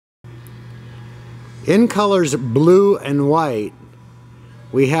In colors blue and white,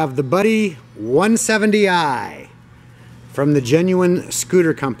 we have the Buddy 170i from the Genuine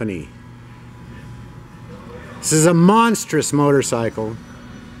Scooter Company. This is a monstrous motorcycle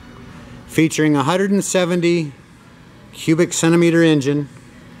featuring a 170 cubic centimeter engine,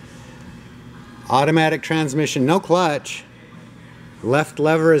 automatic transmission, no clutch. Left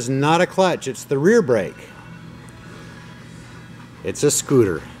lever is not a clutch, it's the rear brake. It's a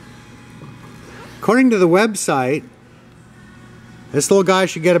scooter. According to the website, this little guy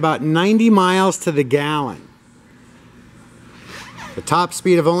should get about 90 miles to the gallon. The top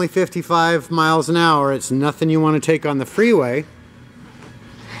speed of only 55 miles an hour. It's nothing you want to take on the freeway,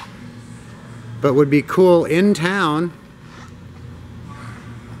 but would be cool in town,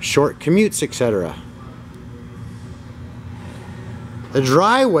 short commutes, etc. The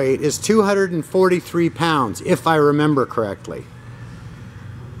dry weight is 243 pounds, if I remember correctly.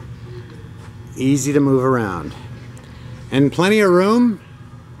 Easy to move around. And plenty of room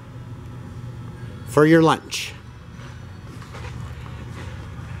for your lunch.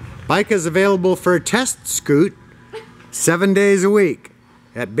 Bike is available for a test scoot 7 days a week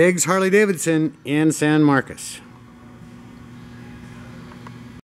at Biggs Harley Davidson in San Marcos.